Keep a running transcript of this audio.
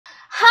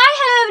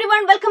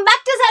everyone, welcome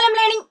back to Xylem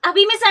Learning.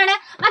 Abhimis ആണ്.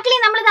 മക്കളെ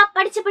നമ്മളിതാ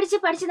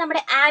പഠിച്ച്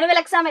നമ്മുടെ ആനുവൽ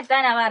എക്സാം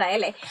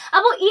എത്താനാവാറായല്ലേ.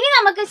 അപ്പോൾ ഇനി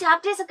നമുക്ക്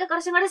ചാപ്റ്റേഴ്സ് ഒക്കെ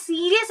കുറച്ചും കൂടെ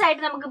സീരിയസ്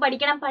ആയിട്ട് നമുക്ക്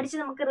പഠിച്ച്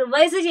നമുക്ക്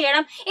റിവൈസ്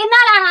ചെയ്യണം.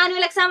 എന്നാലാണ്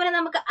ആനുവൽ എക്സാമിന്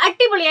നമുക്ക്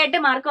അടിപൊളിയായിട്ട്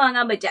മാർക്ക്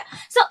വാങ്ങാൻ പറ്റുക.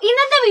 സോ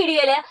ഇന്നത്തെ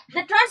വീഡിയോയിൽ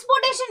the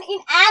transportation in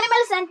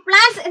animals and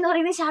plants എന്ന്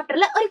പറയുന്ന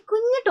ചാപ്റ്ററിൽ ഒരു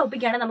കുഞ്ഞു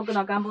ടോപ്പിക്കാണ് നമുക്ക്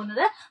നോക്കാൻ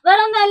പോകുന്നത്.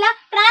 വേറെ ഒന്നുമല്ല,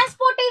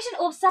 transportation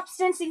of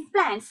substance in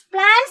plants.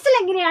 പ്ലാന്റ്സിൽ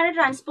എങ്ങനെയാണ്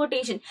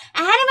ട്രാൻസ്പോർട്ടേഷൻ,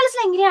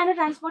 ആനിമൽസിൽ എങ്ങനെയാണ്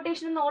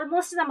ട്രാൻസ്പോർട്ടേഷൻ എന്ന്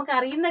ഓൾമോസ്റ്റ് നമുക്ക്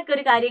അറിയുന്ന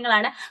ഒരു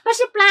കാര്യങ്ങളാണ്.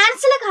 പക്ഷെ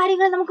പ്ലാന്റ്സിലെ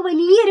കാര്യങ്ങൾ നമുക്ക്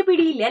വലിയൊരു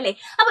പിടിയില്ല അല്ലെ.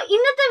 അപ്പൊ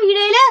ഇന്നത്തെ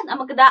വീഡിയോയിൽ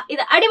നമുക്ക്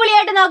ഇത്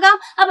അടിപൊളിയായിട്ട് നോക്കാം.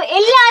 അപ്പൊ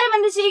എല്ലാവരും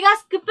എന്ത് ചെയ്യുക,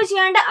 സ്കിപ്പ്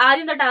ചെയ്യാണ്ട്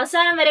ആദ്യം തൊട്ട്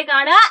അവസാനം വരെ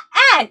കാണുക.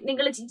 ആൻഡ്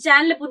നിങ്ങൾ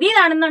ചാനൽ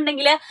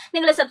പുതിയതാണെന്നുണ്ടെങ്കിൽ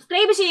നിങ്ങൾ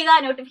സബ്സ്ക്രൈബ് ചെയ്യുക,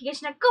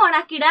 നോട്ടിഫിക്കേഷൻ ഒക്കെ ഓൺ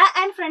ആക്കിയിടുക,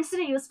 ആൻഡ്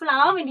ഫ്രണ്ട്സിന് യൂസ്ഫുൾ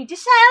ആവാൻ വേണ്ടിയിട്ട്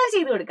ഷെയർ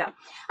ചെയ്ത് കൊടുക്കാം.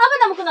 അപ്പൊ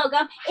നമുക്ക്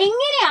നോക്കാം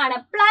എങ്ങനെയാണ്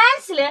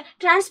പ്ലാന്റ്സിൽ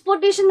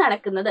ട്രാൻസ്പോർട്ടേഷൻ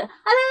നടക്കുന്നത്.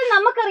 അതായത്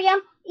നമുക്കറിയാം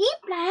ഈ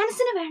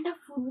പ്ലാന്റ്സിന് വേണ്ട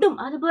ഫുഡും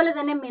അതുപോലെ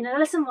തന്നെ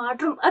മിനറൽസും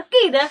വാട്ടറും ഒക്കെ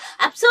ഇത്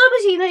അബ്സോർബ്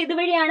ചെയ്യുന്നത്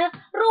ഇതുവഴിയാണ്,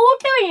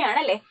 റൂട്ട് വഴിയാണ്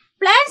അല്ലെ.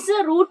 പ്ലാന്റ്സ്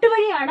റൂട്ട്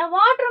വഴിയാണ്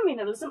വാട്ടറും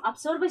മിനറൽസും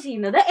അബ്സോർബ്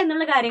ചെയ്യുന്നത്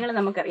എന്നുള്ള കാര്യങ്ങൾ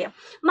നമുക്കറിയാം.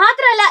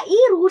 മാത്രമല്ല ഈ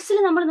റൂട്ട്സിൽ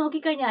നമ്മൾ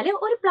നോക്കിക്കഴിഞ്ഞാൽ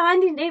ഒരു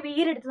പ്ലാന്റിന്റെ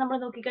വേരെടുത്ത് നമ്മൾ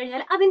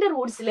നോക്കിക്കഴിഞ്ഞാൽ അതിന്റെ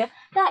റൂട്ട്സിൽ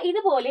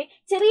ഇതുപോലെ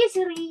ചെറിയ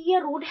ചെറിയ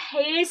റൂട്ട്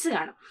ഹെയർസ്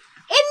കാണും.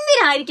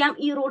 എന്തിനായിരിക്കാം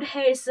ഈ റൂട്ട്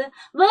ഹെയർസ്?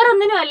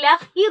 വേറൊന്നിനുമല്ല,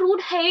 ഈ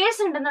റൂട്ട്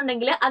ഹെയർസ്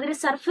ഉണ്ടെന്നുണ്ടെങ്കിൽ അതിന്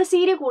സർഫസ്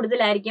ഏരിയ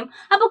കൂടുതലായിരിക്കും.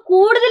 അപ്പൊ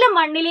കൂടുതൽ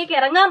മണ്ണിലേക്ക്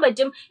ഇറങ്ങാൻ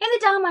പറ്റും.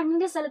 എന്നിട്ട് ആ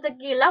മണ്ണിന്റെ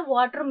സ്ഥലത്തൊക്കെയുള്ള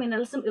വാട്ടറും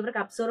മിനറൽസും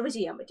ഇവർക്ക് അബ്സോർബ്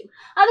ചെയ്യാൻ പറ്റും.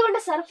 അതുകൊണ്ട്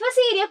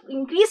സർഫസ് ഏരിയ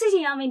ഇൻക്രീസ്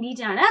ചെയ്യാൻ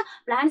വേണ്ടിയിട്ടാണ്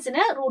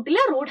പ്ലാന്റ്സിന്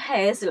റൂട്ട്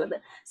ഹെയർസ് ഉള്ളത്.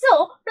 So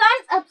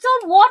plants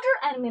absorb water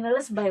and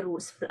minerals by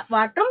Roots.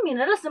 വാട്ടറും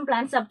മിനറൽസും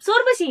പ്ലാന്റ്സ്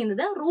അബ്സോർബ്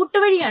ചെയ്യുന്നത് റൂട്ട്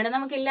വഴിയാണ്.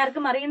 നമുക്ക്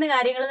എല്ലാവർക്കും അറിയുന്ന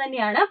കാര്യങ്ങൾ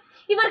തന്നെയാണ്.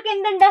 ഇവർക്ക്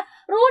എന്തുണ്ട്,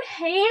 റൂട്ട്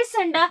ഹെയർസ്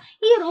ഉണ്ട്.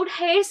 ഈ റൂട്ട്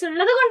ഹെയർസ്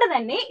ഉള്ളത് കൊണ്ട്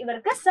തന്നെ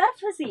ഇവർക്ക്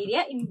സർഫസ് ഏരിയ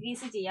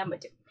ഇൻക്രീസ് ചെയ്യാൻ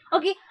പറ്റും.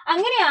 ഓക്കെ,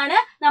 അങ്ങനെയാണ്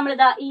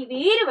നമ്മളിതാ ഈ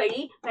വേര്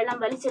വഴി വെള്ളം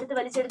വലിച്ചെടുത്ത്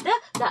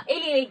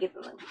ഇലയിലേക്ക്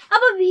എത്തുന്നത്.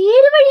 അപ്പൊ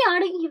വേര്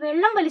വഴിയാണ് ഈ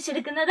വെള്ളം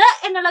വലിച്ചെടുക്കുന്നത്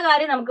എന്നുള്ള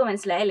കാര്യം നമുക്ക്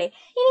മനസ്സിലായി അല്ലേ.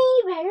 ഇനി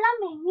ഈ വെള്ളം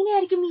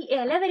എങ്ങനെയായിരിക്കും ഈ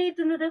ഇല വരെ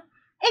എത്തുന്നത്?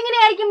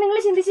 എങ്ങനെയായിരിക്കും നിങ്ങൾ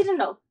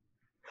ചിന്തിച്ചിട്ടുണ്ടോ?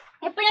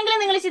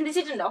 എപ്പോഴെങ്കിലും നിങ്ങൾ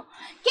ചിന്തിച്ചിട്ടുണ്ടോ?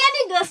 Can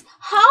you guess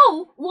how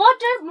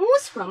water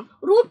moves from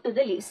root to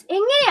the leaves?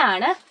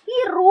 എങ്ങനെയാണ് ഈ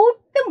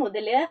റൂട്ട്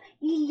മുതല്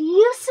ഈ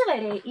ലീവ്സ്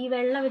വരെ ഈ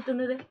വെള്ളം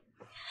എത്തുന്നത്?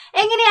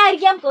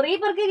 എങ്ങനെയായിരിക്കാം? കുറെ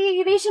പേർക്ക്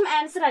ഏകദേശം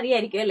ആൻസർ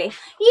അറിയായിരിക്കും അല്ലെ.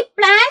 ഈ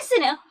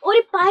പ്ലാന്റ്സിന്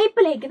ഒരു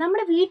പൈപ്പിലേക്ക്,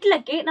 നമ്മുടെ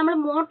വീട്ടിലൊക്കെ നമ്മൾ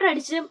മോട്ടർ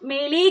അടിച്ച്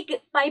മേലേക്ക്,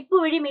 പൈപ്പ്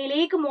വഴി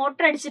മേലേക്ക്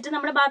മോട്ടർ അടിച്ചിട്ട്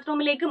നമ്മുടെ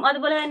ബാത്റൂമിലേക്കും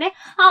അതുപോലെ തന്നെ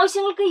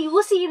ആവശ്യങ്ങൾക്ക്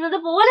യൂസ് ചെയ്യുന്നത്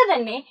പോലെ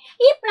തന്നെ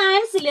ഈ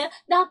പ്ലാന്റ്സില്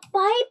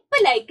പൈപ്പ്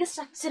ലൈക്ക്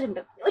സ്ട്രക്ചർ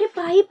ഉണ്ട്. ഒരു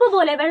പൈപ്പ്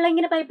പോലെ വെള്ളം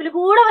ഇങ്ങനെ പൈപ്പിൽ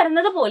കൂടെ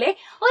വരുന്നത് പോലെ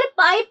ഒരു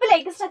പൈപ്പ്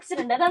ലൈക്ക്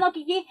സ്ട്രക്ചർ ഉണ്ട്. അതാ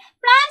നോക്കിക്കേ,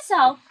 plants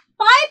have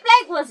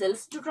pipe-like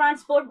vessels to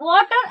transport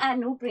water and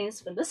nutrients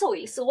from the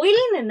soil.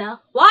 സോയിലിൽ നിന്ന്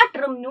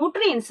വാട്ടറും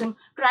ന്യൂട്രിയൻസും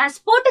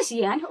ട്രാൻസ്പോർട്ട്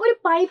ചെയ്യാൻ ഒരു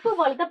പൈപ്പ്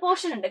പോലത്തെ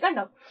പോർഷൻ ഉണ്ട്.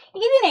 കണ്ടോ,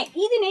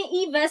 ഇതിനെ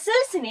ഈ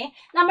വെസൽസിനെ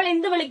നമ്മൾ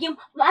എന്ത് വിളിക്കും?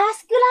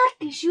 വാസ്കുലാർ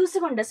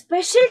ടിഷ്യൂസ് കൊണ്ട്,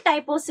 സ്പെഷ്യൽ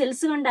ടൈപ്പ് ഓഫ്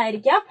സെൽസ്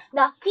കൊണ്ടായിരിക്കാം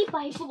ഈ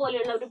പൈപ്പ്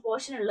പോലെയുള്ള ഒരു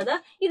പോർഷൻ ഉള്ളത്.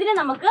 ഇതിനെ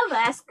നമുക്ക്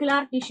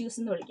വാസ്കുലാർ ടിഷ്യൂസ്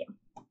എന്ന് വിളിക്കാം.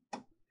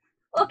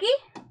 ഓക്കെ,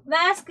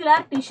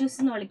 വാസ്കുലാർ ടിഷ്യൂസ്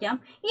എന്ന് വിളിക്കാം.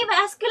 ഈ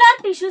വാസ്കുലാർ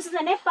ടിഷ്യൂസ്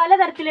തന്നെ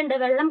പലതരത്തിലുണ്ട്.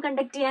 വെള്ളം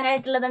കണ്ടക്ട്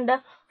ചെയ്യാനായിട്ടുള്ളതുണ്ട്,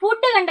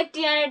 ഫുഡ്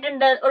കണ്ടക്ട്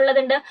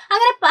ഉള്ളതുണ്ട്,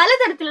 അങ്ങനെ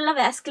പലതരത്തിലുള്ള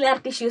വാസ്കുലാർ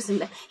ടിഷ്യൂസ്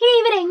ഉണ്ട്. ഇനി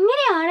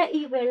ഇവരെങ്ങനെയാണ്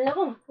ഈ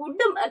വെള്ളവും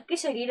ഫുഡും ഒക്കെ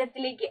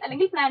ശരീരത്തിലേക്ക്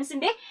അല്ലെങ്കിൽ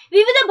പ്ലാന്റ്സിന്റെ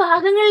വിവിധ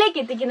ഭാഗങ്ങളിലേക്ക്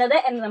എത്തിക്കുന്നത്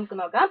എന്ന് നമുക്ക്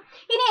നോക്കാം.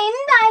 ഇനി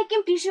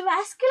എന്തായിരിക്കും ടിഷ്യൂ?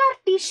 വാസ്കുലാർ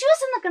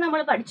ടിഷ്യൂസ് എന്നൊക്കെ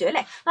നമ്മൾ പഠിച്ചു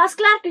അല്ലെ.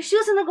 വാസ്കുലാർ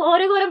ടിഷ്യൂസ് എന്നൊക്കെ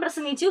ഓരോരോ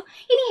പ്രസംഗിച്ചു.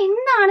 ഇനി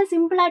എന്താണ്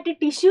സിമ്പിൾ ആയിട്ട്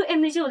ടിഷ്യൂ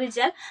എന്ന്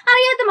ചോദിച്ചാൽ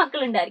അറിയാത്ത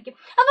മക്കൾ ഉണ്ടായിരിക്കും.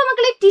 അപ്പൊ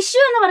മക്കളെ,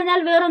 ടിഷ്യൂ എന്ന് പറഞ്ഞാൽ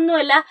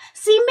വേറൊന്നുമല്ല,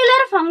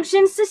 സിമിലർ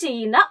ഫങ്ഷൻസ്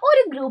ചെയ്യുന്ന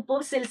ഒരു ഗ്രൂപ്പ്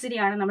ഓഫ്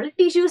സെൽസിനെയാണ് നമ്മൾ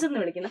ടിഷ്യൂസ് എന്ന്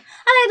വിളിക്കുന്നത്.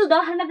 അതായത്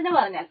ഉദാഹരണത്തിന്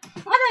പറഞ്ഞാൽ,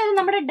 അതായത്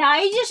നമ്മുടെ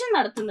ഡൈജഷൻ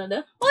നടത്തുന്നത്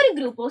ഒരു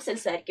ഗ്രൂപ്പ് ഓഫ്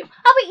സെൽസ് ആയിരിക്കും.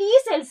 അപ്പൊ ഈ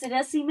സെൽസിന്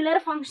സിമിലർ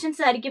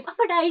ഫങ്ഷൻസ് ആയിരിക്കും.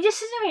 അപ്പൊ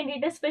ഡൈജഷന്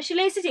വേണ്ടിയിട്ട്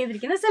സ്പെഷ്യലൈസ്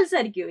ചെയ്തിരിക്കുന്ന സെൽസ്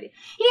ആയിരിക്കും ഇവര്.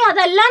 ഇനി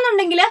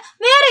അതല്ലാന്നുണ്ടെങ്കിൽ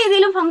വേറെ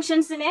ഏതെങ്കിലും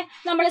ഫങ്ഷൻസിനെ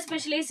നമ്മൾ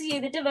സ്പെഷ്യലൈസ്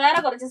ചെയ്തിട്ട് വേറെ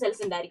കുറച്ച്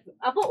സെൽസ് ഉണ്ടായിരിക്കും.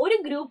 അപ്പൊ ഒരു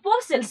ഗ്രൂപ്പ്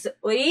ഓഫ് സെൽസ്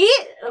ഒരേ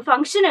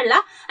ഫങ്ഷനുള്ള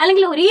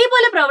അല്ലെങ്കിൽ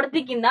ഒരേപോലെ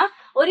പ്രവർത്തിക്കുന്ന,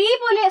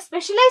 ഒരേപോലെ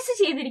സ്പെഷ്യലൈസ്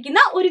ചെയ്തിരിക്കുന്ന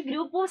ഒരു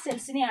ഗ്രൂപ്പ് ഓഫ്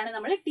സെൽസിനെയാണ്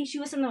നമ്മൾ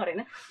ടിഷ്യൂസ് എന്ന്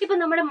പറയുന്നത്. ഇപ്പൊ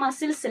നമ്മുടെ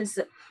muscle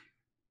cells,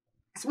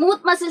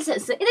 smooth muscle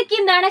cells, ഇതൊക്കെ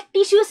എന്താണ്?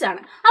 ടിഷ്യൂസ് ആണ്.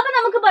 അപ്പൊ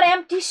നമുക്ക് പറയാം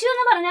ടിഷ്യൂ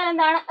എന്ന് പറഞ്ഞാൽ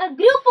എന്താണ്?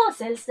 Group of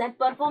cells that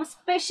perform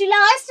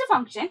specialised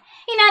function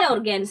in an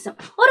organism.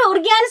 ഒരു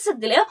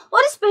ഓർഗാനിസത്തില്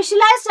ഒരു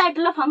സ്പെഷ്യലൈസ്ഡ്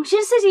ആയിട്ടുള്ള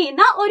ഫംഗ്ഷൻസ്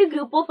ചെയ്യുന്ന ഒരു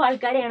ഗ്രൂപ്പ് ഓഫ്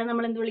ആൾക്കാരെയാണ്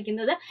നമ്മൾ എന്ത്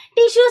വിളിക്കുന്നത്?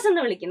 ടിഷ്യൂസ്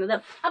എന്ന് വിളിക്കുന്നത്.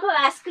 അപ്പൊ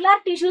വാസ്കുലാർ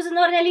ടിഷ്യൂസ്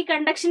എന്ന് പറഞ്ഞാൽ ഈ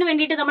കണ്ടക്ഷന്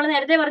വേണ്ടിയിട്ട് നമ്മൾ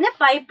നേരത്തെ പറഞ്ഞ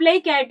പൈപ്പ്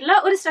ലൈക്ക് ആയിട്ടുള്ള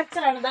ഒരു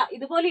സ്ട്രക്ചർ ആണ്.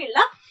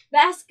 ഇതുപോലെയുള്ള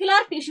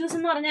വാസ്കുലാർ ടിഷ്യൂസ്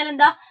എന്ന് പറഞ്ഞാൽ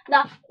എന്താ?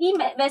 ഈ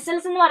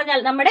വെസൽസ് എന്ന് പറഞ്ഞാൽ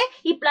നമ്മുടെ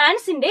ഈ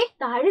പ്ലാന്റ്സിന്റെ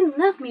താഴെ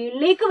നിന്ന്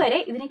മേളിലേക്ക് വരെ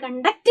ഇതിനെ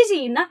കണ്ടക്ട്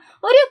ചെയ്യുന്ന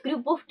ഒരു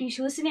ഗ്രൂപ്പ് ഓഫ്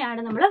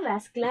ടിഷ്യൂസിനെയാണ് നമ്മൾ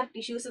വാസ്കുലാർ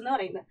ടിഷ്യൂസ് എന്ന്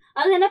പറയുന്നത്.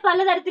 അത് തന്നെ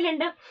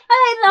പലതരത്തിലുണ്ട്.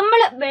 അതായത് നമ്മൾ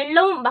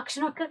വെള്ളവും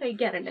ഭക്ഷണവും ഒക്കെ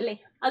കഴിക്കാറുണ്ട് അല്ലെ.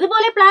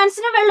 അതുപോലെ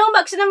പ്ലാന്റ്സിന് വെള്ളവും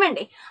ഭക്ഷണം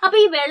വേണ്ടേ. അപ്പൊ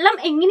ഈ വെള്ളം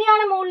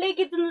എങ്ങനെയാണ്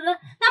മുകളിലേക്ക് എത്തുന്നത്?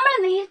 നമ്മൾ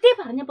നേരത്തെ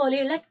പറഞ്ഞ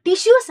പോലെയുള്ള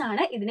ടിഷ്യൂസ്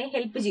ആണ് ഇതിനെ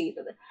ഹെൽപ്പ്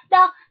ചെയ്യുന്നത്.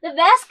 The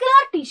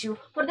vascular tissue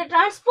for the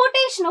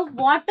transportation of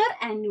water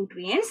and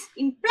nutrients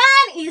in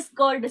plant is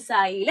called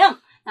xylem.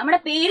 നമ്മുടെ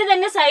പേര്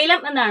തന്നെ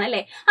സൈലം എന്നാണ്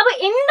അല്ലെ. അപ്പൊ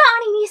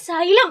എന്താണ് ഇനി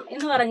സൈലം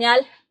എന്ന് പറഞ്ഞാൽ?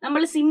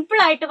 നമ്മൾ സിമ്പിൾ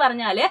ആയിട്ട്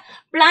പറഞ്ഞാല്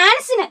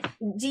പ്ലാന്റ്സിന്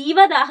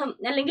ജീവദാഹം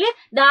അല്ലെങ്കിൽ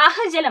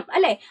ദാഹജലം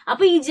അല്ലെ,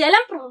 അപ്പൊ ഈ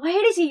ജലം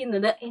പ്രൊവൈഡ്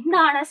ചെയ്യുന്നത്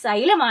എന്താണ്?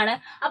 സൈലമാണ്.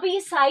 അപ്പൊ ഈ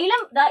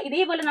സൈലം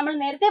ഇതേപോലെ നമ്മൾ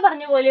നേരത്തെ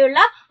പറഞ്ഞ പോലെയുള്ള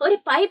ഒരു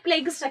പൈപ്പ്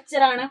ലൈക്ക്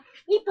സ്ട്രക്ചർ ആണ്.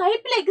 ഈ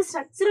പൈപ്പ് ലൈക്ക്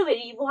സ്ട്രക്ചർ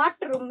വഴി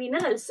വാട്ടറും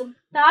മിനറൽസും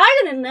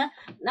താഴെ നിന്ന്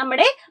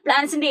നമ്മുടെ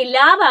പ്ലാന്റ്സിന്റെ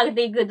എല്ലാ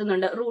ഭാഗത്തേക്കും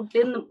എത്തുന്നുണ്ട്.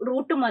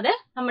 റൂട്ട് മുതൽ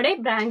നമ്മുടെ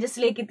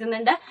ബ്രാഞ്ചസിലേക്ക്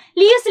എത്തുന്നുണ്ട്,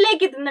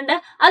 ലീവ്സിലേക്ക് എത്തുന്നുണ്ട്.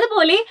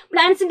 അതുപോലെ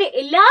പ്ലാന്റ്സിന്റെ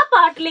എല്ലാ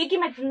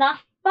പാർട്ടിലേക്കും എത്തുന്ന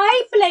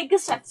പൈപ്പ് ലൈക്ക്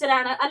സ്ട്രക്ചർ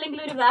ആണ്, അല്ലെങ്കിൽ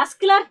ഒരു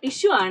വാസ്കുലർ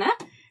ടിഷ്യൂ ആണ്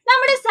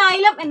നമ്മുടെ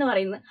സൈലം എന്ന്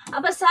പറയുന്നത്.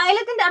 അപ്പൊ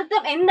സൈലത്തിന്റെ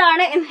അർത്ഥം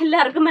എന്താണ് എന്ന്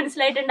എല്ലാവർക്കും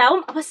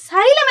മനസ്സിലായിട്ടുണ്ടാവും. അപ്പൊ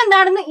സൈലം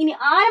എന്താണെന്ന് ഇനി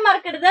ആരും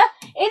മറക്കരുത്.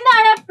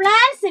 എന്താണ്?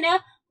 പ്ലാന്റ്സിന്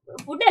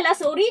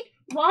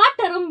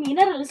വാട്ടറും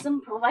മിനറൽസും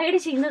പ്രൊവൈഡ്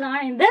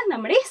ചെയ്യുന്നതാണ് എന്ത്?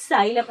 നമ്മുടെ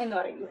സൈലം എന്ന്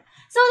പറയുന്നത്.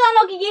 സോ ഇതാ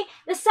നോക്കിക്കേ,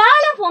 the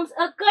xylem forms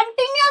A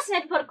continuous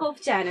network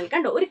of channel.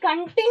 കണ്ടോ, ഒരു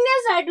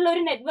കണ്ടിന്യൂസ് ആയിട്ടുള്ള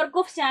ഒരു നെറ്റ്വർക്ക്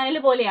ഓഫ് ചാനൽ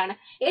പോലെയാണ്.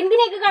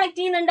 എന്തിനെയൊക്കെ കണക്ട്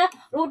ചെയ്യുന്നുണ്ട്?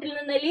 റൂട്ടിൽ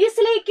നിന്ന്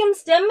ലീവ്സിലേക്കും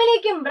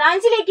സ്റ്റെമ്മിലേക്കും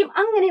ബ്രാഞ്ചിലേക്കും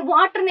അങ്ങനെ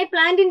വാട്ടറിനെ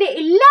പ്ലാന്റിന്റെ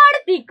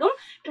എല്ലായിടത്തേക്കും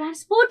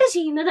ട്രാൻസ്പോർട്ട്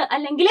ചെയ്യുന്നത്,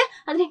 അല്ലെങ്കിൽ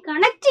അതിനെ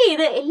കണക്ട്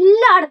ചെയ്ത്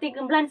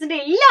എല്ലായിടത്തേക്കും പ്ലാന്റ്സിന്റെ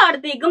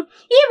എല്ലായിടത്തേക്കും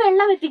ഈ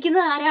വെള്ളം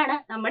എത്തിക്കുന്നത് ആരാണ്?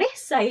 നമ്മുടെ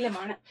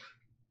സൈലമാണ്.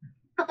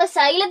 അപ്പൊ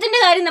സൈലത്തിന്റെ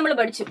കാര്യം നമ്മൾ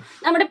പഠിച്ചു.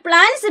 നമ്മുടെ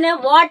പ്ലാന്റ്സിന്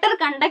വാട്ടർ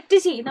കണ്ടക്ട്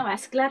ചെയ്യുന്ന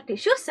വാസ്കുലർ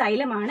ടിഷ്യൂ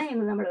സൈലമാണ്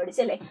എന്ന് നമ്മൾ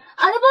പഠിച്ചല്ലേ.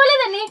 അതുപോലെ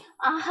തന്നെ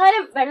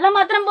ആഹാരം, വെള്ളം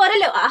മാത്രം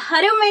പോരല്ലോ,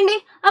 ആഹാരവും വേണ്ടേ.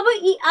 അപ്പൊ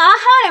ഈ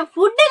ആഹാരം,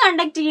 ഫുഡ്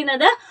കണ്ടക്ട്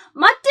ചെയ്യുന്നത്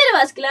മറ്റൊരു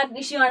വാസ്കുലർ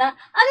ടിഷ്യൂ ആണ്.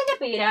 അതിന്റെ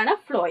പേരാണ്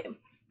ഫ്ലോയം.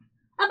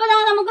 അപ്പൊ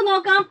നമുക്ക്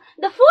നോക്കാം.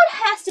 The food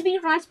has to B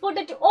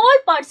transported to all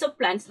parts of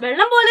plants.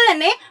 വെള്ളം പോലെ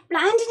തന്നെ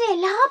പ്ലാന്റിന്റെ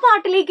എല്ലാ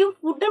പാർട്ടിലേക്കും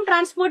ഫുഡും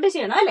ട്രാൻസ്പോർട്ട്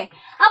ചെയ്യണം അല്ലെ.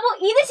 അപ്പൊ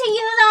ഇത്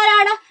ചെയ്യുന്നത്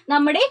ആരാണ്?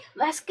 നമ്മുടെ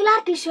വാസ്കുലർ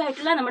ടിഷ്യൂ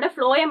ആയിട്ടുള്ള നമ്മുടെ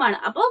ഫ്ലോയമാണ്.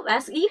 അപ്പൊ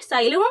ഈ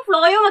സൈലവും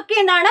ഫ്ലോയവും ഒക്കെ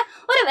എന്താണ്?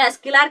 ഒരു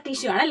വാസ്കുലർ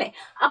ടിഷ്യൂ ആണ് അല്ലെ.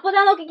 അപ്പൊ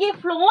നോക്കിക്കേ,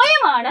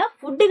 ഫ്ലോയമാണ്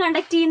ഫുഡ്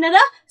കണ്ടക്ട്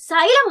ചെയ്യുന്നത്,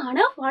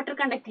 സൈലമാണ് വാട്ടർ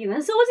കണ്ടക്ട്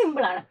ചെയ്യുന്നത്. സോ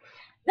സിമ്പിൾ ആണ്.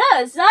 The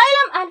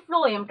xylem and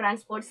phloem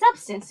transport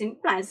substance in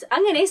plants.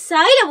 അങ്ങനെ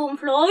സൈലവും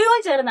ഫ്ലോയവും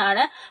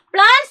ചേർന്നാണ്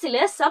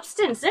പ്ലാന്റ്സില്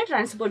സബ്സ്റ്റൻസ്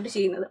ട്രാൻസ്പോർട്ട്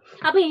ചെയ്യുന്നത്.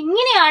 അപ്പൊ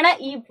എങ്ങനെയാണ്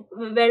ഈ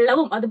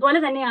വെള്ളവും അതുപോലെ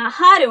തന്നെ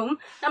ആഹാരവും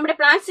നമ്മുടെ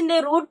പ്ലാന്റ്സിന്റെ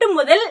റൂട്ട്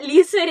മുതൽ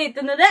ലീവ്സ് വരെ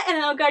എത്തുന്നത് എന്ന്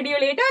നമുക്ക്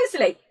അടിപൊളിയായിട്ട്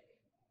മനസ്സിലായി.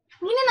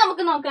 ഇനി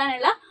നമുക്ക്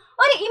നോക്കാനുള്ള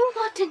ഒരു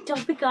ഇമ്പോർട്ടന്റ്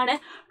ടോപ്പിക് ആണ്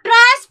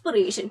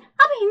ട്രാൻസ്പിറേഷൻ.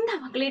 അപ്പൊ എന്താ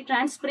മക്കളെ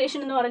ട്രാൻസ്പിറേഷൻ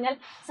എന്ന് പറഞ്ഞാൽ?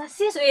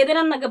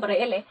 സസ്യസ്വേദനം എന്നൊക്കെ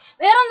പറയും അല്ലെ.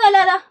 വേറെ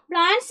ഒന്നുമല്ലാതെ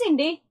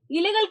പ്ലാന്റ്സിന്റെ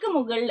ഇലകൾക്ക്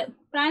മുകളിൽ,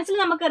 പ്ലാന്റ്സിൽ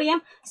നമുക്കറിയാം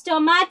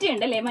സ്റ്റൊമാറ്റ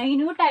ഉണ്ട് അല്ലെ,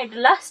 മൈന്യൂട്ട്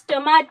ആയിട്ടുള്ള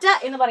സ്റ്റൊമാറ്റ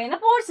എന്ന് പറയുന്ന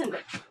പോർട്സ്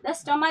ഉണ്ട്.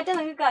 സ്റ്റൊമാറ്റ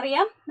നിങ്ങൾക്ക്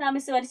അറിയാം,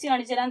 മിസ് വരച്ച്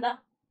കാണിച്ചു തരാം. എന്താ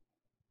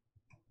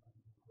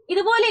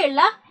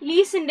ഇതുപോലെയുള്ള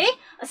ലീവ്സിന്റെ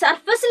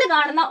സർഫസിൽ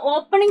കാണുന്ന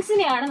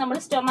ഓപ്പണിങ്സിനെയാണ് നമ്മൾ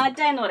സ്റ്റൊമാറ്റ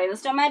എന്ന് പറയുന്നത്.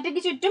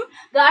 സ്റ്റൊമാറ്റയ്ക്ക് ചുറ്റും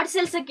ഗാർഡ്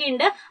സെൽസ് ഒക്കെ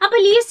ഉണ്ട്. അപ്പൊ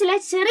ലീവ്സിലെ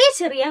ചെറിയ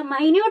ചെറിയ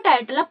മൈന്യൂട്ട്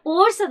ആയിട്ടുള്ള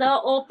പോർസ് അഥവാ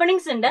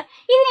ഓപ്പണിങ്സ് ഉണ്ട്.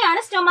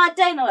 ഇതിനെയാണ്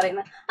സ്റ്റൊമാറ്റ എന്ന്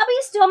പറയുന്നത്. അപ്പൊ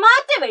ഈ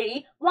സ്റ്റൊമാറ്റ വഴി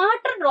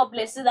വാട്ടർ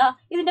ഡ്രോപ്ലെറ്റ്സ്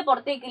ഇതിന്റെ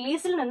പുറത്തേക്ക്,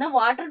 ലീവ്സിൽ നിന്ന്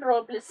വാട്ടർ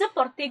ഡ്രോപ്ലെറ്റ്സ്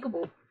പുറത്തേക്ക്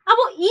പോകും.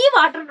 അപ്പോൾ ഈ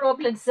വാട്ടർ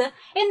ഡ്രോപ്ലെറ്റ്സ്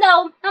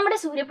എന്താവും? നമ്മുടെ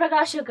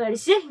സൂര്യപ്രകാശമൊക്കെ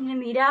അടിച്ച് ഇങ്ങനെ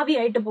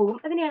നീരാവിയായിട്ട് പോകും.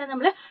 അതിനെയാണ്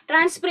നമ്മൾ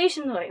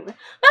ട്രാൻസ്പിറേഷൻ എന്ന് പറയുന്നത്.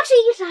 പക്ഷെ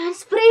ഈ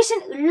ട്രാൻസ്പിറേഷൻ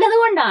ഉള്ളത്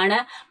കൊണ്ടാണ്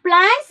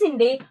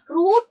പ്ലാന്റ്സിന്റെ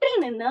റൂട്ടിൽ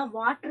നിന്ന്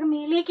വാട്ടർ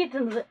മേലേക്ക്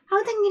എത്തുന്നത്.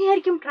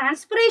 അതെങ്ങനെയായിരിക്കും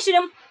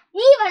ട്രാൻസ്പിറേഷനും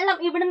ഈ വെള്ളം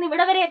ഇവിടെ നിന്ന്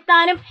ഇവിടെ വരെ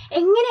എത്താനും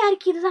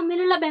എങ്ങനെയായിരിക്കും ഇത്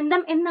തമ്മിലുള്ള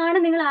ബന്ധം എന്നാണ്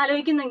നിങ്ങൾ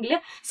ആലോചിക്കുന്നെങ്കിൽ,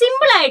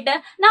 സിമ്പിൾ ആയിട്ട്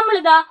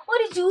നമ്മളിതാ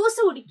ഒരു ജ്യൂസ്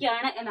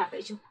കുടിക്കുകയാണ് എന്ന്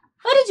ആലോചിച്ചു.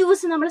 ഒരു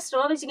ജ്യൂസ് നമ്മൾ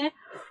സ്ട്രോ വെച്ചിങ്ങനെ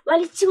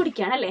വലിച്ചു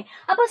കുടിക്കുകയാണ് അല്ലെ.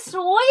 അപ്പൊ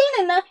സ്ട്രോയിൽ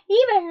നിന്ന് ഈ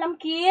വെള്ളം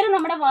കയറി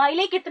നമ്മുടെ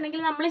വായിലേക്ക്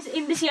എത്തണമെങ്കിൽ നമ്മൾ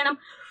എന്ത് ചെയ്യണം?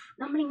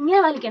 നമ്മൾ ഇങ്ങനെ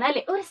വലിക്കണം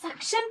അല്ലെ. ഒരു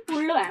സക്ഷൻ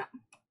പുള്ള് വേണം.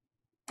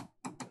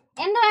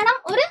 എന്ത് വേണം?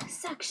 ഒരു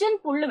സക്ഷൻ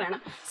പുള്ള് വേണം.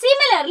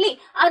 സിമിലർലി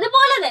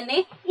അതുപോലെ തന്നെ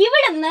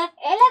ഇവിടുന്ന്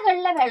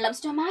ഇലകളിലെ വെള്ളം,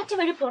 സ്റ്റൊമാറ്റ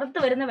വഴി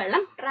പുറത്തു വരുന്ന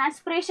വെള്ളം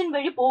ട്രാൻസ്പിറേഷൻ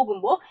വഴി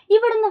പോകുമ്പോൾ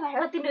ഇവിടുന്ന്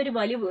വെള്ളത്തിന്റെ ഒരു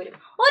വലിവ് വരും,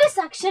 ഒരു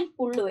സക്ഷൻ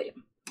പുള്ള് വരും.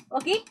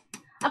 ഓക്കെ.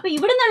 അപ്പൊ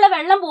ഇവിടെ നിന്നുള്ള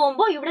വെള്ളം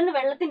പോകുമ്പോൾ ഇവിടുന്ന്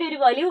വെള്ളത്തിന്റെ ഒരു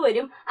വലിവ്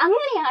വരും.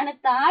 അങ്ങനെയാണ്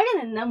താഴെ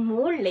നിന്ന്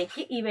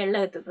മുകളിലേക്ക് ഈ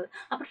വെള്ളം എത്തുന്നത്.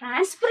 അപ്പൊ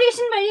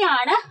ട്രാൻസ്പിറേഷൻ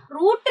വഴിയാണ്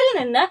റൂട്ടിൽ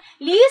നിന്ന്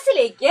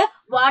ലീവ്സിലേക്ക്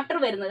വാട്ടർ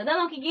വരുന്നത്. ഇതാ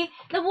നോക്കിക്കേ,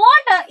 the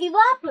water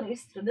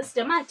evaporates through the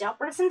stomata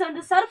present on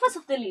the surface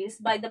of the leaves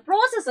by the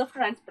process of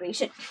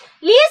transpiration.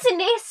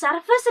 ലീവ്സിന്റെ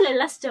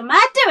സർഫസിലുള്ള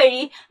stomata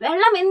വഴി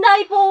വെള്ളം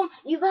എന്തായി പോകും?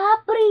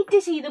 ഇവാപറേറ്റ്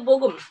ചെയ്തു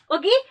പോകും.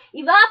 ഓക്കെ,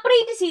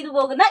 ഇവാപറേറ്റ് ചെയ്തു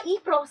പോകുന്ന ഈ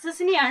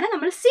പ്രോസസ്സിനെയാണ്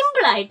നമ്മൾ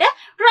സിമ്പിൾ ആയിട്ട്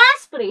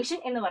ട്രാൻസ്പിറേഷൻ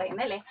എന്ന്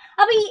പറയുന്നത് അല്ലെ.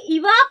 അപ്പൊ ഈ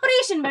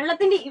ഇവാപറേഷൻ,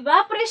 വെള്ളത്തിന്റെ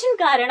ഇവാപറേഷൻ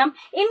കാരണം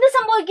എന്ത്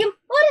സംഭവിക്കും?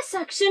 ഒരു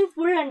സക്ഷൻ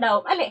ഫുൾ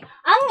ഉണ്ടാവും അല്ലെ.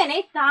 അങ്ങനെ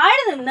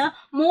താഴെ നിന്ന്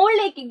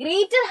മുകളിലേക്ക്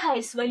ഗ്രേറ്റർ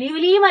ഹൈറ്റ്സ്, വലിയ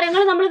വലിയ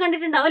മരങ്ങൾ നമ്മൾ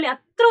കണ്ടിട്ടുണ്ടാവും അല്ലെ.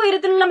 അത്ര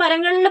ഉയരത്തിലുള്ള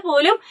മരങ്ങളിൽ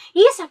പോലും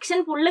ഈ സക്ഷൻ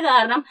ഫുള്ള്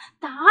കാരണം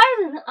താഴെ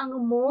നിന്ന് അങ്ങ്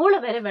മോള്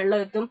വരെ വെള്ളം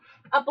എത്തും.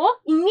 അപ്പോ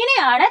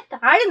ഇങ്ങനെയാണ്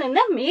താഴെ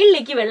നിന്ന്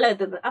മേളിലേക്ക് വെള്ളം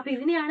എത്തുന്നത്. അപ്പൊ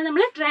ഇതിനെയാണ്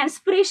നമ്മൾ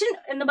ട്രാൻസ്പിറേഷൻ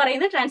എന്ന്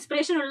പറയുന്നത്.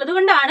 ട്രാൻസ്പിറേഷൻ ഉള്ളത്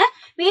കൊണ്ടാണ്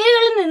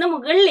വേരുകളിൽ നിന്ന്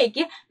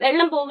മുകളിലേക്ക്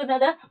വെള്ളം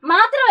പോകുന്നത്.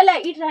 മാത്രമല്ല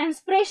ഈ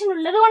ട്രാൻസ്പിറേഷൻ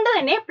ഉള്ളത് കൊണ്ട്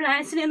തന്നെ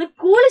പ്ലാന്റ്സിനെ ഒന്ന്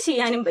കൂൾ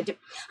ചെയ്യാനും പറ്റും.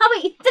 അപ്പൊ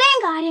ഇത്രയും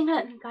കാര്യങ്ങൾ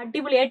നിങ്ങൾക്ക്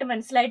അടിപൊളിയായിട്ട്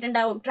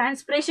മനസ്സിലായിട്ടുണ്ടാവും.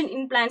 ട്രാൻസ്പിറേഷൻ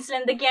ഇൻ പ്ലാന്റ്സിൽ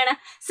എന്തൊക്കെയാണ്?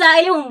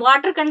 സൈലവും,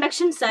 വാട്ടർ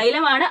കണ്ടക്ഷൻ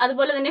സൈലമാണ്.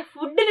 അതുപോലെ തന്നെ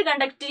ഫുഡിന്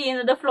കണ്ടക്ട്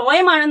ചെയ്യുന്നത്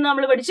ഫ്ലോയമാണെന്ന്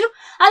നമ്മൾ പഠിച്ചു.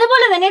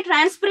 അതുപോലെ തന്നെ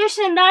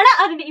ട്രാൻസ്പിറേഷൻ എന്താണ്,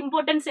 അതിന്റെ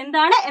ഇമ്പോർട്ടൻസ്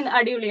എന്താണ് എന്ന്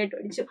അടിപൊളിയായിട്ട്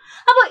പഠിച്ചു.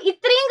 അപ്പൊ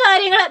ഇത്രയും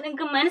കാര്യങ്ങൾ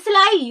നിങ്ങൾക്ക്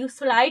മനസ്സിലായി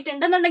യൂസ്ഫുൾ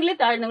ആയിട്ടുണ്ടെന്നുണ്ടെങ്കിൽ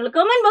താഴെ നിങ്ങൾ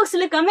കമന്റ്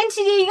ബോക്സിൽ കമന്റ്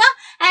ചെയ്യുക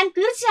ആൻഡ്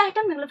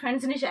തീർച്ചയായിട്ടും നിങ്ങൾ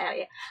ഫ്രണ്ട്സിന് ഷെയർ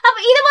ചെയ്യുക. അപ്പൊ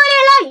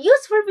ഇതുപോലെയുള്ള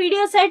യൂസ്ഫുൾ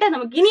വീഡിയോസ് ആയിട്ട്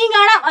നമുക്ക് ഇനിയും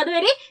കാണാം.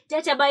 അതുവരെ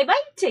ബൈ ബൈ,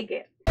 ടേക്ക്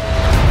കെയർ.